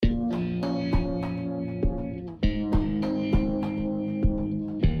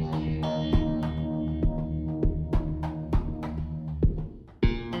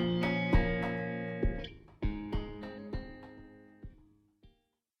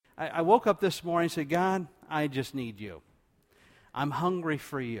I woke up this morning and said, God, I just need you. I'm hungry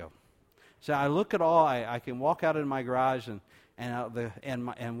for you. So I look at all. I can walk out in my garage Valley and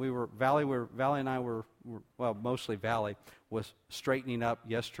I were mostly Valley was straightening up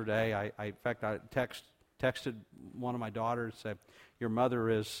yesterday. In fact I texted one of my daughters, said, your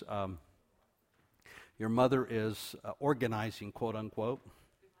mother is organizing, quote unquote,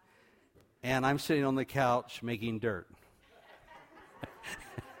 and I'm sitting on the couch making dirt.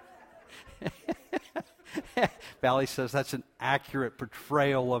 Valley says that's an accurate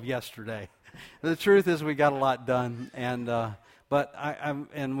portrayal of yesterday. The truth is, we got a lot done, and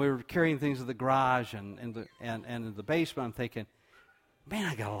we were carrying things to the garage and in the basement. I'm thinking, man,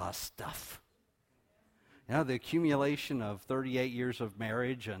 I got a lot of stuff. You know, the accumulation of 38 years of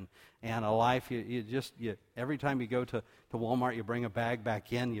marriage and a life. You every time you go to Walmart, you bring a bag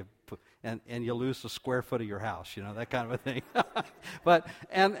back in, and you lose the square foot of your house. You know, that kind of a thing. But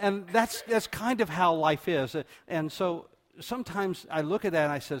that's kind of how life is. And so sometimes I look at that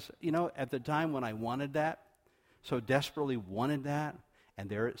and I says, you know, at the time when I wanted that, so desperately wanted that, and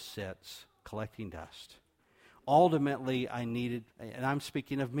there it sits collecting dust. Ultimately, I needed, and I'm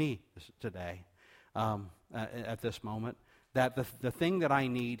speaking of me today. At this moment, that the thing that I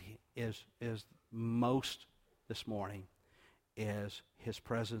need is most this morning is His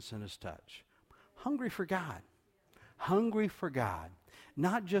presence and His touch. Hungry for God,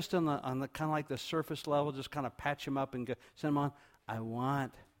 not just on the kind of like the surface level, just kind of patch Him up and go, send Him on. I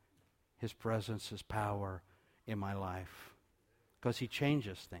want His presence, His power in my life, because He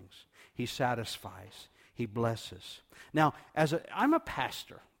changes things, He satisfies, He blesses. Now, I'm a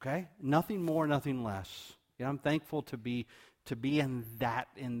pastor, okay? Nothing more, nothing less. You know, I'm thankful to be in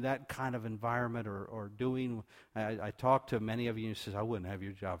that kind of environment or doing. I talk to many of you and says, I wouldn't have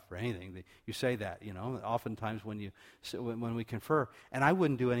your job for anything. You say that, you know, oftentimes when we confer, and I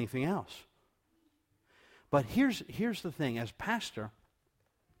wouldn't do anything else. But here's the thing, as pastor,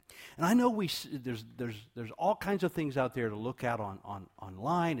 and I know there's all kinds of things out there to look at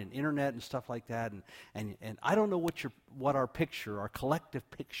online and internet and stuff like that, and I don't know what our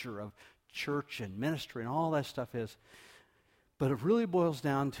collective picture of church and ministry and all that stuff is, but it really boils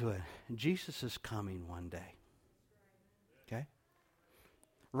down to it. Jesus is coming one day. Okay?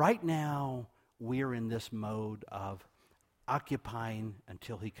 Right now, we're in this mode of occupying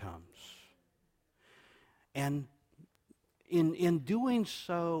until He comes. And in doing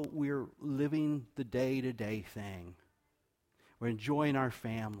so, we're living the day-to-day thing. We're enjoying our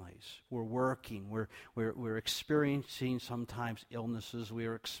families. We're working. We're experiencing sometimes illnesses.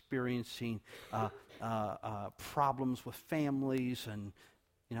 We're experiencing problems with families, and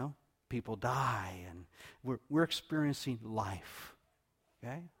you know, people die, and we're experiencing life.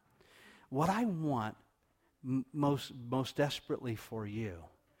 Okay, what I want most desperately for you,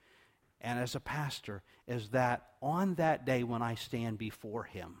 and as a pastor, is that on that day when I stand before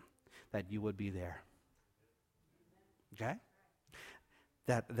Him, that you would be there. Okay?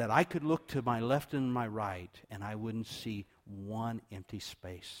 That I could look to my left and my right, and I wouldn't see one empty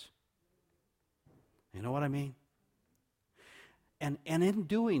space. You know what I mean? And in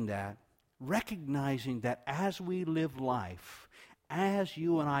doing that, recognizing that as we live life, as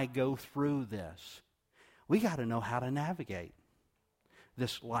you and I go through this, we got to know how to navigate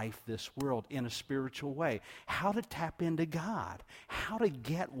this life, this world, in a spiritual way. How to tap into God. How to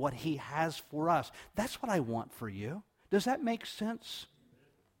get what He has for us. That's what I want for you. Does that make sense?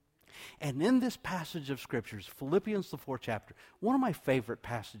 And in this passage of Scriptures, Philippians, the 4th chapter, one of my favorite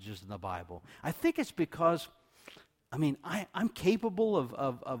passages in the Bible. I think it's because, I'm capable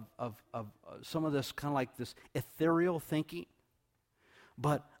of some of this kind of like this ethereal thinking,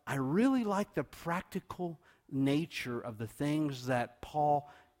 but I really like the practical nature of the things that Paul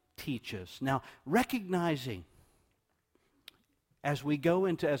teaches. Now, recognizing as we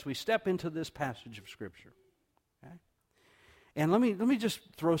step into this passage of Scripture, okay? And let me just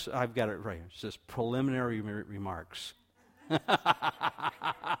throw, I've got it right here. It says preliminary remarks.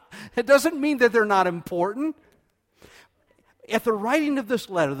 It doesn't mean that they're not important. At the writing of this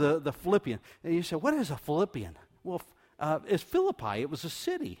letter, the Philippian, you say, what is a Philippian? Well, it's Philippi. It was a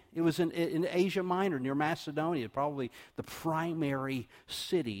city. It was in Asia Minor, near Macedonia, probably the primary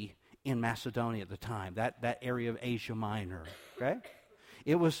city in Macedonia at the time, that area of Asia Minor, okay?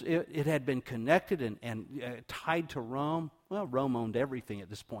 It had been connected and tied to Rome. Well, Rome owned everything at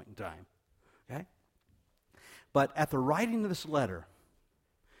this point in time, okay? But at the writing of this letter,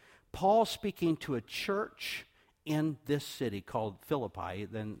 Paul speaking to a church in this city called Philippi,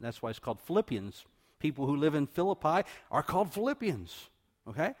 then that's why it's called Philippians. People who live in Philippi are called Philippians,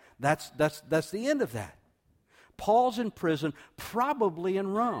 okay? That's the end of that. Paul's in prison, probably in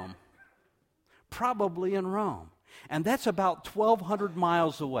Rome. Probably in Rome. And that's about 1,200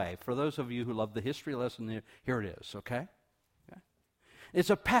 miles away. For those of you who love the history lesson, here it is, okay? It's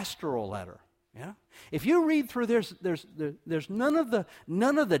a pastoral letter. Yeah. If you read through, there's none of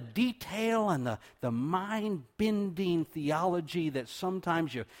the detail and the mind-bending theology that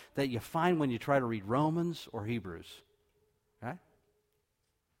sometimes you find when you try to read Romans or Hebrews. Okay?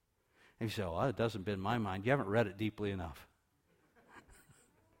 And you say, "Oh, it doesn't bend my mind." You haven't read it deeply enough.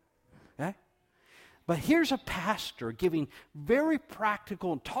 Okay? But here's a pastor giving very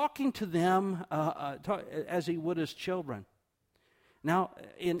practical and talking to them as he would his children. Now,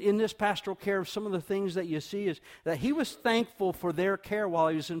 in this pastoral care, some of the things that you see is that he was thankful for their care while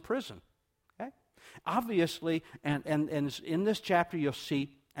he was in prison. Okay? Obviously, and in this chapter you'll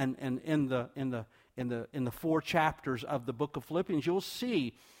see, and in the 4 chapters of the book of Philippians, you'll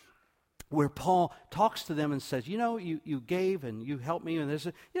see where Paul talks to them and says, you gave and you helped me, and this,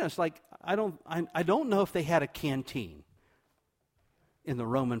 it's like I don't know if they had a canteen in the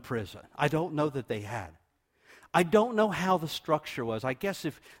Roman prison. I don't know that they had. I don't know how the structure was. I guess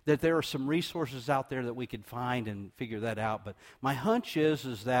that there are some resources out there that we could find and figure that out. But my hunch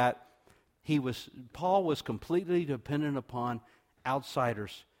is that Paul was completely dependent upon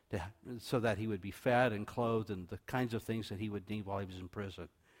outsiders so that he would be fed and clothed and the kinds of things that he would need while he was in prison.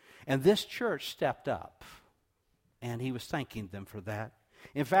 And this church stepped up, and he was thanking them for that.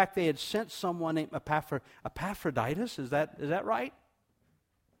 In fact, they had sent someone named Epaphroditus. Is that right?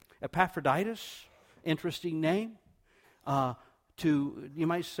 Epaphroditus. Interesting name. You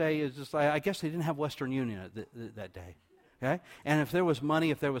might say, is just like, I guess they didn't have Western Union that day. Okay, and if there was money,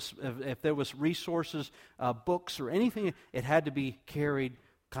 if there was resources, books or anything, it had to be carried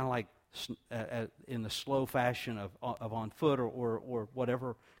kind of like in the slow fashion of on foot or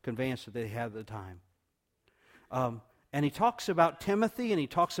whatever conveyance that they had at the time. And he talks about Timothy, and he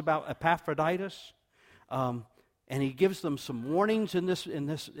talks about Epaphroditus, and he gives them some warnings in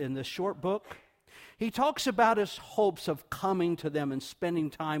this short book. He talks about his hopes of coming to them and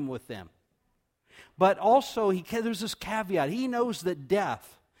spending time with them. But also, there's this caveat. He knows that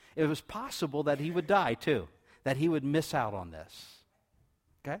death, it was possible that he would die too, that he would miss out on this.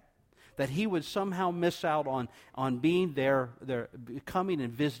 Okay? That he would somehow miss out on being there, coming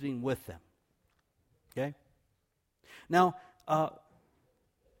and visiting with them. Okay? Now,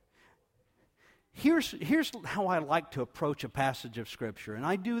 Here's how I like to approach a passage of Scripture, and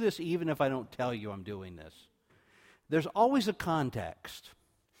I do this even if I don't tell you I'm doing this. There's always a context.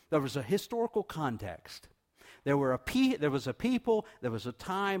 There was a historical context. There was a people, there was a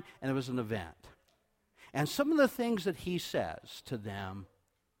time, and there was an event. And some of the things that he says to them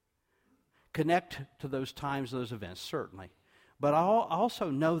connect to those times, those events, certainly. But I also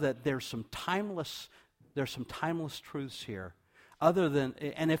know that there's some timeless truths here. Other than,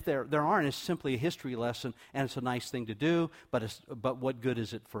 and if there aren't, it's simply a history lesson, and it's a nice thing to do, but what good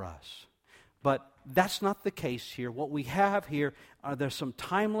is it for us? But that's not the case here. What we have here, there's some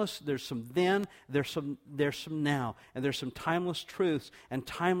timeless, there's some then, there's some now, and there's some timeless truths and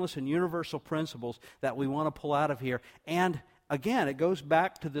timeless and universal principles that we want to pull out of here. And again, it goes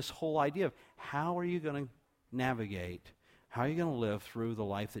back to this whole idea of how are you going to navigate, how are you going to live through the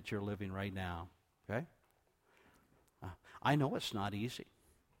life that you're living right now, okay? I know it's not easy.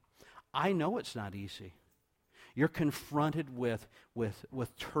 I know it's not easy. You're confronted with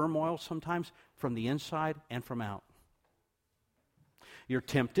turmoil sometimes from the inside and from out. You're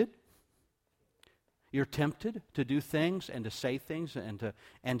tempted. You're tempted to do things and to say things and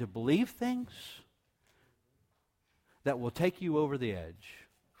to believe things that will take you over the edge.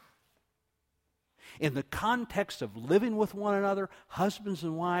 In the context of living with one another, husbands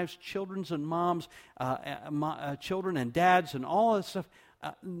and wives, children and moms, children and dads, and all that stuff,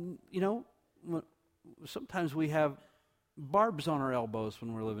 sometimes we have barbs on our elbows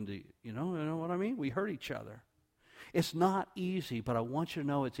when we're living you know what I mean? We hurt each other. It's not easy, but I want you to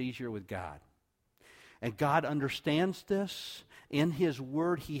know it's easier with God. And God understands this. In His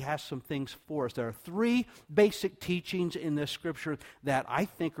Word, He has some things for us. There are 3 basic teachings in this Scripture that I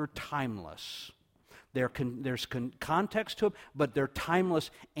think are timeless. There's context to it, but they're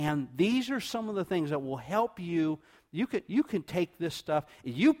timeless. And these are some of the things that will help you. You can take this stuff.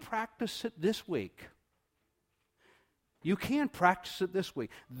 You practice it this week. You can practice it this week.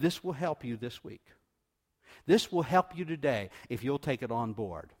 This will help you this week. This will help you today if you'll take it on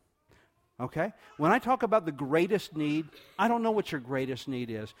board. Okay? When I talk about the greatest need, I don't know what your greatest need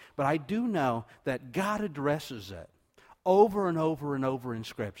is, but I do know that God addresses it over and over and over in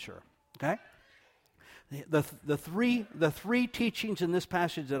Scripture. Okay? The three teachings in this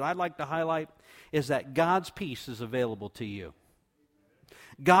passage that I'd like to highlight is that God's peace is available to you.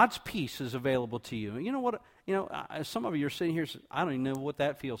 God's peace is available to you. You know what? Some of you are sitting here saying, I don't even know what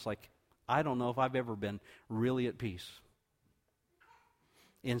that feels like. I don't know if I've ever been really at peace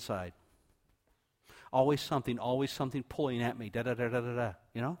inside. Always something pulling at me. Da-da-da-da-da-da.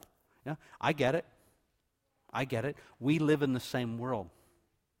 Yeah, I get it. We live in the same world.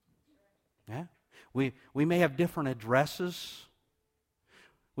 Yeah? We may have different addresses.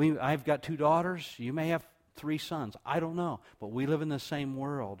 I've got 2 daughters. You may have 3 sons. I don't know. But we live in the same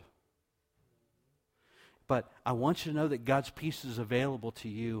world. But I want you to know that God's peace is available to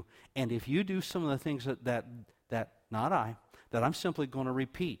you. And if you do some of the things that I'm simply going to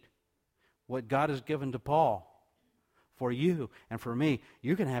repeat what God has given to Paul for you and for me,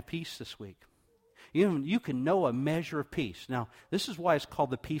 you're going to have peace this week. You can know a measure of peace. Now, this is why it's called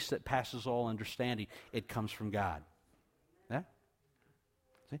the peace that passes all understanding. It comes from God. Yeah?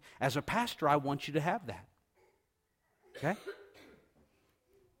 See? As a pastor, I want you to have that. Okay?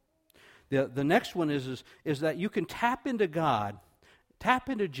 The next one is that you can tap into God, tap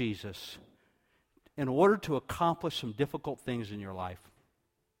into Jesus, in order to accomplish some difficult things in your life.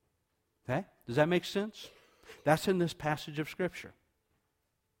 Okay? Does that make sense? That's in this passage of Scripture.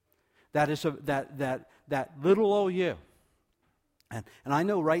 That is that little old you. And I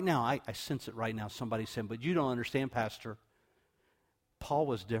know right now, I sense it right now, somebody's saying, but you don't understand, Pastor. Paul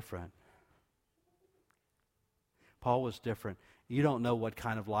was different. Paul was different. You don't know what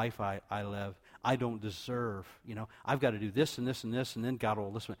kind of life I live. I don't deserve, I've got to do this and this and this, and then God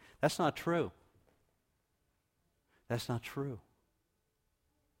will listen. That's not true. That's not true.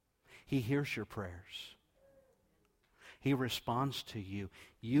 He hears your prayers. He responds to you.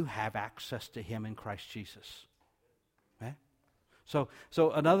 You have access to Him in Christ Jesus. Okay? So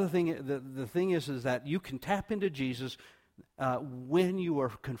another thing, the thing is that you can tap into Jesus when you are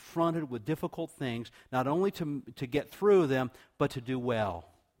confronted with difficult things, not only to get through them, but to do well.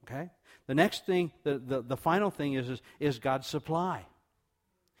 Okay? The next thing, the final thing is God's supply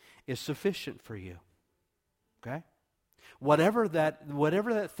is sufficient for you. Okay? Whatever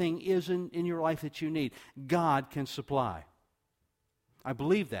that thing is in your life that you need, God can supply. I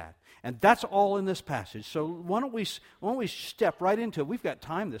believe that. And that's all in this passage. So why don't we step right into it? We've got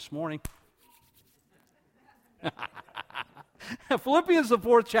time this morning. Philippians, the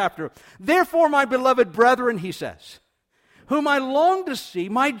 4th chapter. Therefore, my beloved brethren, he says, whom I long to see,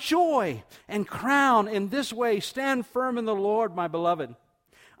 my joy and crown in this way, stand firm in the Lord, my beloved.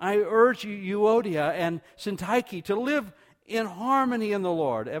 I urge you, Euodia and Syntyche, to live in harmony in the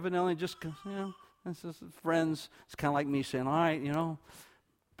Lord. Evidently, just, this is friends. It's kind of like me saying, all right,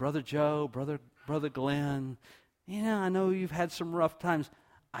 Brother Joe, Brother Glenn, I know you've had some rough times.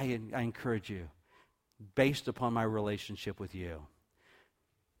 I encourage you, based upon my relationship with you,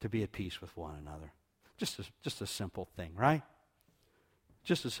 to be at peace with one another. Just a simple thing, right?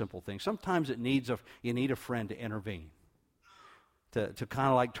 Just a simple thing. Sometimes you need a friend to intervene. To kind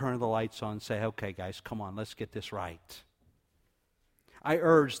of like turn the lights on and say, okay, guys, come on, let's get this right. I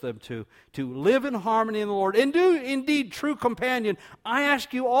urge them to live in harmony in the Lord and do indeed true companion. I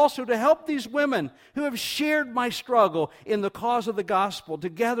ask you also to help these women who have shared my struggle in the cause of the gospel,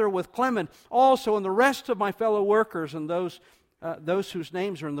 together with Clement also and the rest of my fellow workers and those whose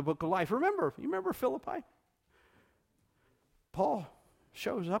names are in the book of life. You remember Philippi? Paul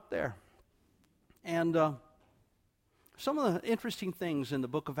shows up there. And some of the interesting things in the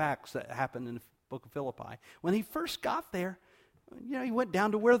book of Acts that happened in the book of Philippi. When he first got there, he went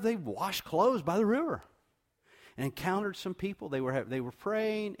down to where they washed clothes by the river and encountered some people. They were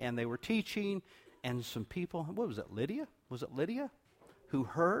praying and they were teaching, and some people, what was it, Lydia? Was it Lydia who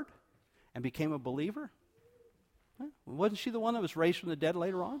heard and became a believer? Huh? Wasn't she the one that was raised from the dead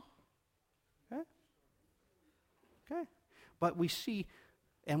later on? Okay. But we see,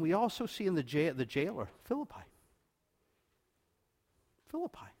 and we also see in the jailer, Philippi.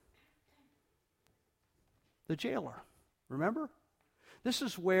 The jailer. Remember? This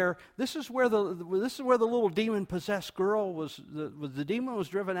is where the little demon-possessed girl was. The demon was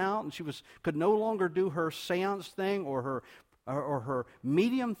driven out, and she could no longer do her seance thing or her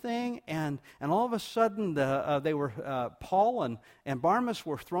medium thing, and all of a sudden Paul and Barnabas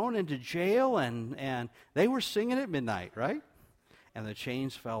were thrown into jail, and they were singing at midnight, right? And the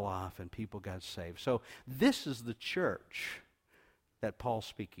chains fell off, and people got saved. So this is the church that Paul's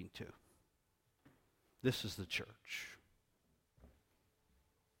speaking to. This is the church.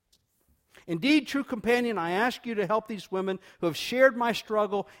 Indeed, true companion, I ask you to help these women who have shared my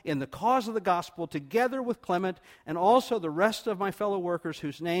struggle in the cause of the gospel, together with Clement and also the rest of my fellow workers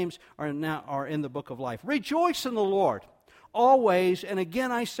whose names are in the book of life. Rejoice in the Lord always, and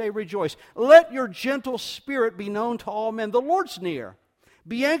again I say rejoice. Let your gentle spirit be known to all men. The Lord's near.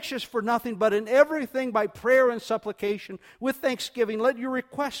 Be anxious for nothing, but in everything by prayer and supplication, with thanksgiving, let your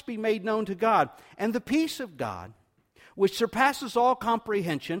requests be made known to God. And the peace of God, which surpasses all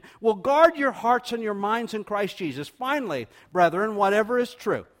comprehension, will guard your hearts and your minds in Christ Jesus. Finally, brethren, whatever is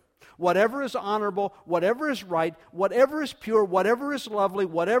true, whatever is honorable, whatever is right, whatever is pure, whatever is lovely,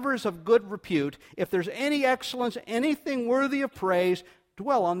 whatever is of good repute, if there's any excellence, anything worthy of praise,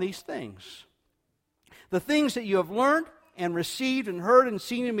 dwell on these things. The things that you have learned and received and heard and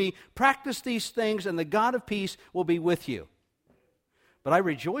seen in me, practice these things, and the God of peace will be with you. But I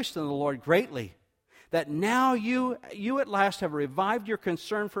rejoiced in the Lord greatly, that now you at last have revived your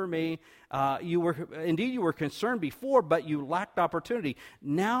concern for me. You were concerned before, but you lacked opportunity.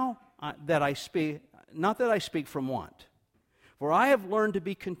 Now that I speak, not that I speak from want, for I have learned to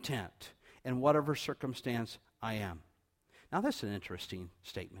be content in whatever circumstance I am. Now that's an interesting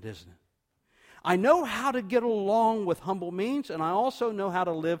statement, isn't it? I know how to get along with humble means, and I also know how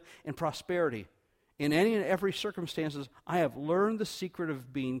to live in prosperity. In any and every circumstances, I have learned the secret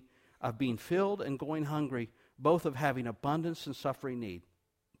of being filled and going hungry, both of having abundance and suffering need.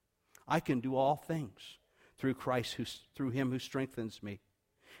 I can do all things through Christ, through him who strengthens me.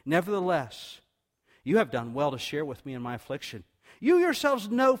 Nevertheless, you have done well to share with me in my affliction. You yourselves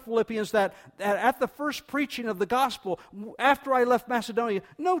know, Philippians, that at the first preaching of the gospel, after I left Macedonia,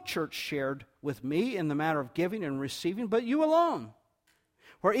 no church shared with me in the matter of giving and receiving, but you alone.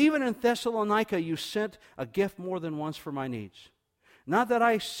 For even in Thessalonica you sent a gift more than once for my needs. Not that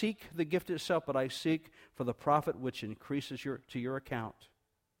I seek the gift itself, but I seek for the profit which increases to your account.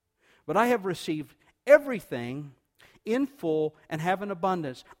 But I have received everything in full and have an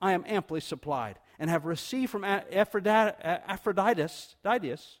abundance. I am amply supplied, and have received from Epaphroditus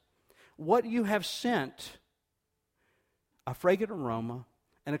what you have sent, a fragrant aroma,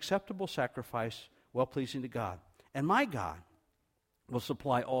 an acceptable sacrifice, well-pleasing to God. And my God will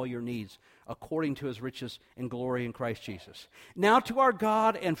supply all your needs according to his riches and glory in Christ Jesus. Now to our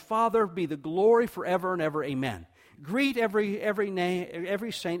God and Father be the glory forever and ever. Amen. Greet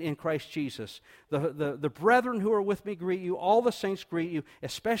every saint in Christ Jesus. The brethren who are with me greet you. All the saints greet you,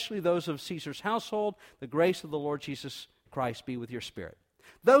 especially those of Caesar's household. The grace of the Lord Jesus Christ be with your spirit.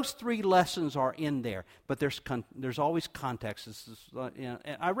 Those three lessons are in there, but there's always context. And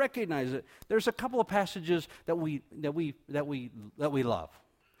I recognize it. There's a couple of passages that we love,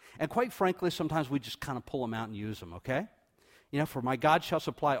 and quite frankly, sometimes we just kind of pull them out and use them. Okay, for my God shall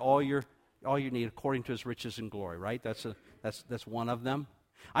supply all your need according to his riches and glory. Right? That's one of them.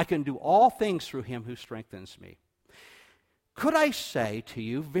 I can do all things through him who strengthens me. Could I say to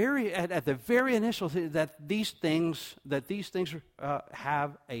you, at the very initial, that these things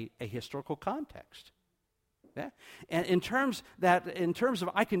have a historical context? Yeah? And in terms of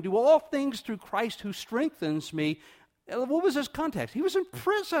I can do all things through Christ who strengthens me, what was his context? He was in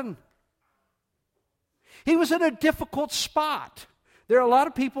prison. He was in a difficult spot. There are a lot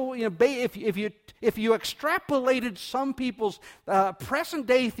of people, if you extrapolated some people's present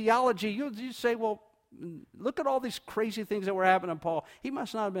day theology, you'd say, well, look at all these crazy things that were happening to Paul. He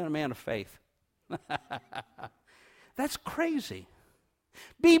must not have been a man of faith. That's crazy.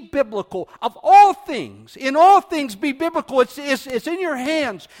 Be biblical. Of all things, in all things, be biblical. It's in your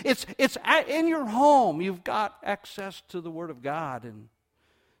hands. It's in your home. You've got access to the Word of God and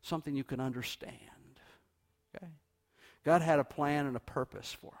something you can understand. Okay? God had a plan and a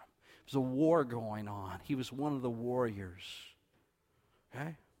purpose for him. There was a war going on. He was one of the warriors.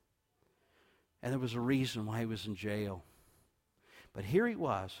 Okay? And there was a reason why he was in jail. But here he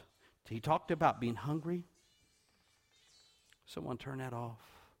was. He talked about being hungry. Someone turn that off.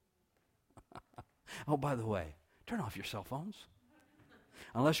 Oh, by the way, turn off your cell phones.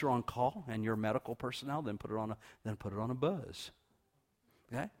 Unless you're on call and you're medical personnel, then put it on a buzz.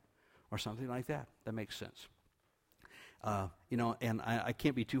 Okay? Or something like that. That makes sense. And I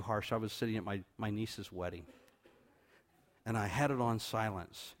can't be too harsh. I was sitting at my niece's wedding. And I had it on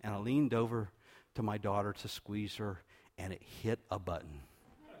silence. And I leaned over to my daughter to squeeze her, and it hit a button.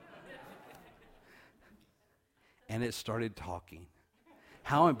 And it started talking.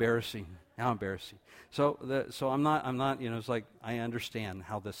 How embarrassing. How embarrassing. So I'm not, it's like I understand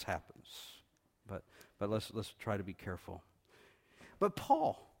how this happens. But let's try to be careful. But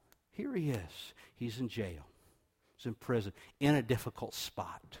Paul, here he is. He's in jail. He's in prison, in a difficult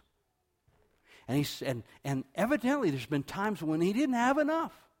spot. And evidently there's been times when he didn't have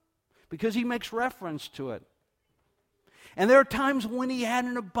enough. because he makes reference to it. And there are times when he had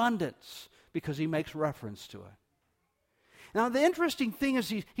an abundance because he makes reference to it. Now, the interesting thing is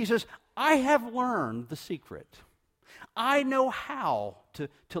he says, I have learned the secret. I know how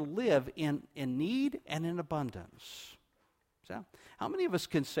to live in need and in abundance. So, how many of us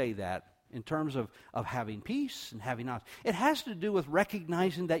can say that in terms of having peace and having knowledge? It has to do with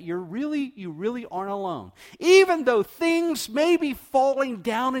recognizing that you really aren't alone. Even though things may be falling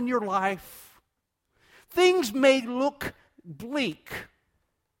down in your life, things may look bleak.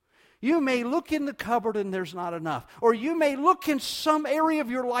 You may look in the cupboard and there's not enough. Or you may look in some area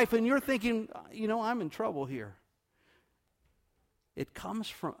of your life and you're thinking, I'm in trouble here. It comes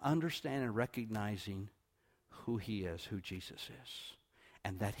from understanding and recognizing who he is, who Jesus is,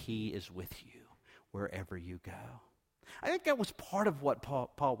 and that he is with you wherever you go. I think that was part of what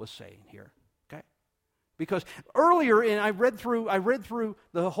Paul was saying here. Okay, because earlier, I read through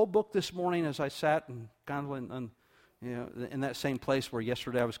the whole book this morning as I sat and kind of in that same place where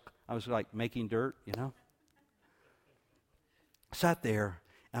yesterday I was like making dirt. Sat there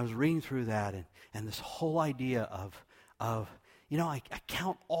and I was reading through that and this whole idea of I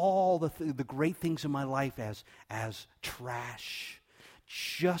count all the great things in my life as trash,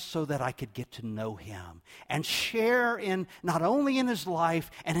 just so that I could get to know him and share in not only in his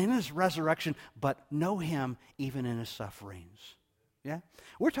life and in his resurrection, but know him even in his sufferings. Yeah,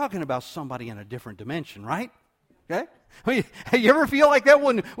 we're talking about somebody in a different dimension, right? Okay, you ever feel like that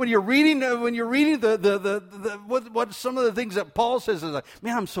when you're reading what some of the things that Paul says is like,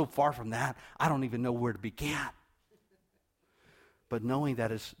 man, I'm so far from that, I don't even know where to begin. But knowing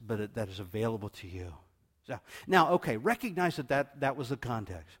that is available to you. So, now, okay, recognize that was the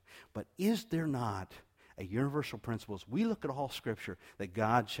context. But is there not a universal principle as we look at all Scripture that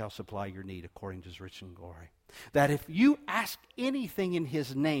God shall supply your need according to his riches and glory? That if you ask anything in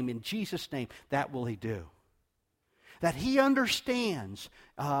his name, in Jesus' name, that will he do. That he understands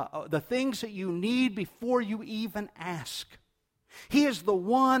the things that you need before you even ask. He is the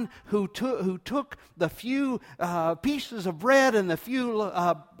one who took the few pieces of bread and the few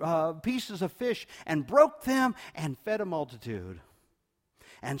pieces of fish and broke them and fed a multitude.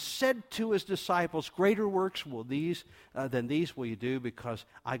 And said to his disciples, greater works than these will you do because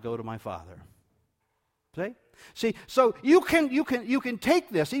I go to my Father. See, so you can take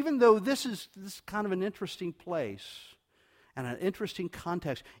this, even though this is kind of an interesting place and an interesting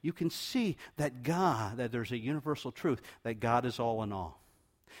context. You can see that there's a universal truth, that God is all in all.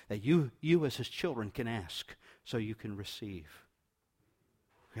 That you as his children can ask so you can receive.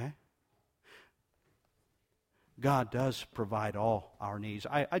 Okay? God does provide all our needs.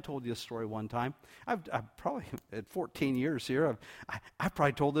 I told you this story one time. I've probably, at 14 years here, I've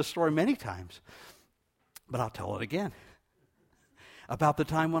probably told this story many times. But I'll tell it again. About the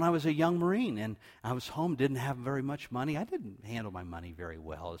time when I was a young Marine and I was home, didn't have very much money. I didn't handle my money very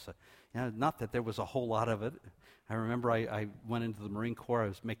well. Not that there was a whole lot of it. I remember I went into the Marine Corps. I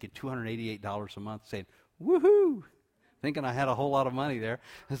was making $288 a month, saying, woohoo, thinking I had a whole lot of money there.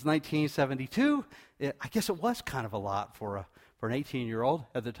 It was 1972. I guess it was kind of a lot for an 18-year-old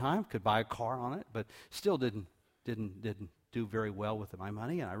at the time. Could buy a car on it, but still didn't do very well with my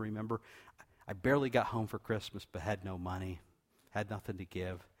money. And I remember I barely got home for Christmas, but had no money. Had nothing to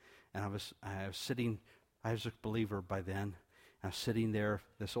give, and I was sitting. I was a believer by then. I was sitting there,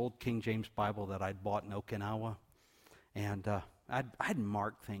 this old King James Bible that I'd bought in Okinawa, and I'd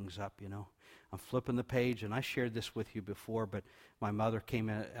marked things up. I'm flipping the page, and I shared this with you before. But my mother came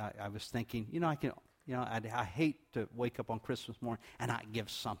in. I was thinking, I hate to wake up on Christmas morning and not give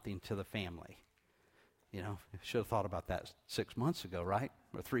something to the family. I should have thought about that 6 months ago, right?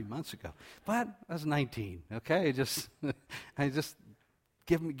 Or 3 months ago. But I was 19, okay? I just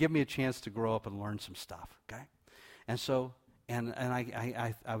give me a chance to grow up and learn some stuff, okay? And so, and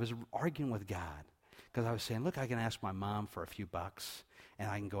I was arguing with God because I was saying, look, I can ask my mom for a few bucks and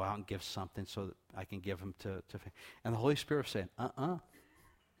I can go out and give something so that I can give them to and the Holy Spirit was saying,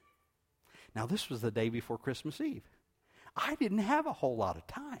 Now, this was the day before Christmas Eve. I didn't have a whole lot of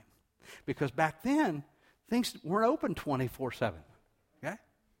time because back then, things weren't open 24/7, okay?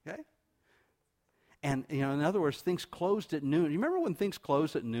 And, in other words, things closed at noon. You remember when things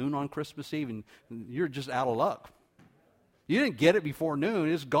closed at noon on Christmas Eve and you're just out of luck? You didn't get it before noon.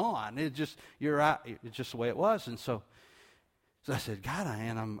 It's gone. You're out. It's just the way it was. And so I said, God,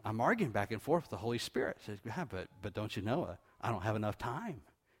 I'm arguing back and forth with the Holy Spirit. I said, God, but don't you know, I don't have enough time.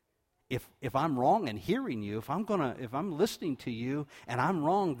 If I'm wrong in hearing you, if I'm listening to you and I'm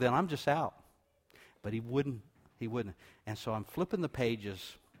wrong, then I'm just out. But he wouldn't. And so I'm flipping the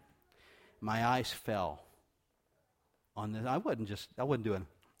pages. My eyes fell on this. I wasn't doing,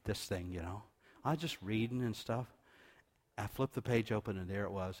 this thing, I was just reading and stuff. I flipped the page open, and there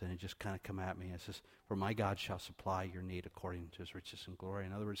it was, and it just kind of come at me. It says, "For my God shall supply your need according to his riches and glory."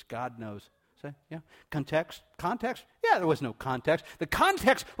 In other words, God knows. Say, yeah. Context? Yeah, there was no context. The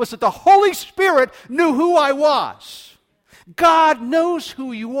context was that the Holy Spirit knew who I was. God knows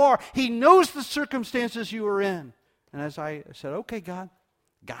who you are. He knows the circumstances you are in. And as I said, "Okay, God,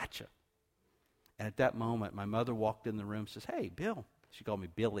 gotcha." And at that moment, my mother walked in the room and says, "Hey, Bill." She called me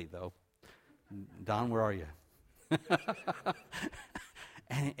Billy, though. "Don, where are you?"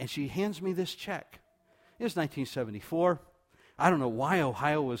 and she hands me this check. It was 1974. I don't know why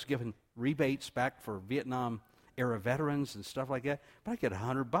Ohio was giving rebates back for Vietnam-era veterans and stuff like that, but I get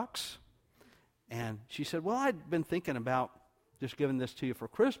 $100. And she said, "Well, I'd been thinking about just giving this to you for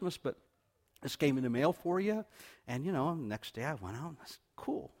Christmas, but this came in the mail for you." And, the next day I went out, and that's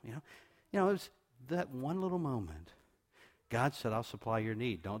cool. It was that one little moment. God said, "I'll supply your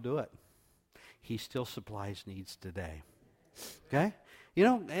need." Don't do it. He still supplies needs today. Okay?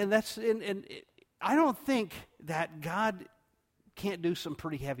 And that's, and I don't think that God can't do some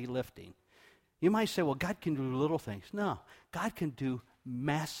pretty heavy lifting. You might say, "Well, God can do little things." No, God can do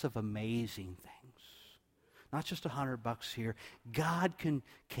massive, amazing things. Not just $100 here. God can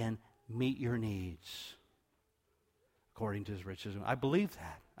meet your needs according to his riches. I believe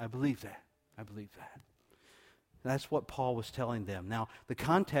that. I believe that. That's what Paul was telling them. Now, the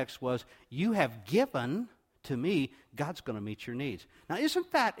context was, you have given to me, God's going to meet your needs. Now,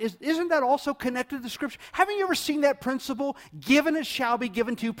 isn't that also connected to the Scripture? Haven't you ever seen that principle? Given it shall be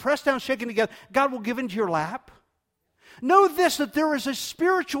given to you, pressed down, shaken together, God will give into your lap. Know this, that there is a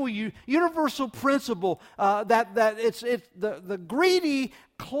spiritual universal principle that it's the greedy,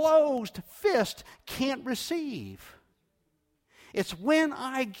 closed fist can't receive. It's when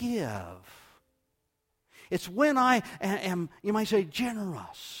I give. It's when I am, you might say,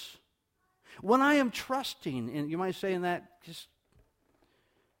 generous. When I am trusting, and you might say in that,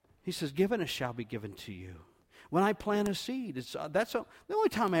 he says, "Given it shall be given to you." When I plant a seed, the only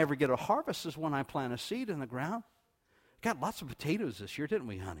time I ever get a harvest is when I plant a seed in the ground. Got lots of potatoes this year, didn't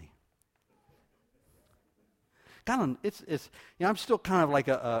we, honey? I'm still kind of like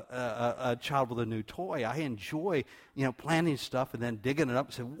a child with a new toy. I enjoy, planting stuff and then digging it up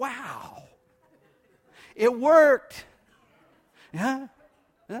and saying, "Wow, it worked." Yeah.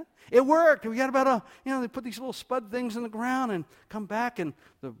 It worked. We got about they put these little spud things in the ground and come back, and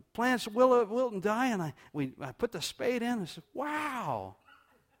the plants wilt and die, and I put the spade in and said, "Wow,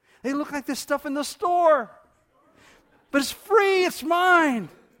 they look like this stuff in the store. But it's free, it's mine."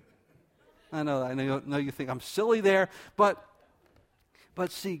 I know you think I'm silly there, but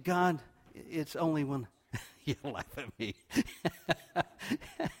see, God, it's only when you laugh at me.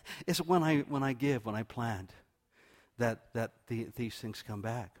 It's when I give, when I plant, that these things come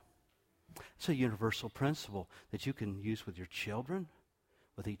back. It's a universal principle that you can use with your children,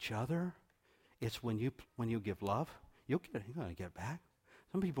 with each other. It's when you give love, you're going to get back.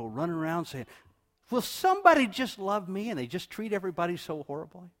 Some people run around saying, "Will somebody just love me?" And they just treat everybody so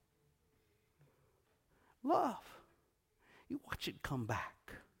horribly. Love. You watch it come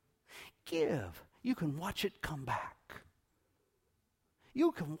back. Give. You can watch it come back.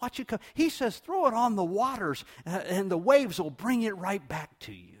 You can watch it come. He says, throw it on the waters, and the waves will bring it right back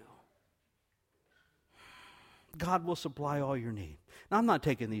to you. God will supply all your need. Now, I'm not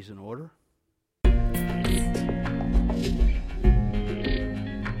taking these in order.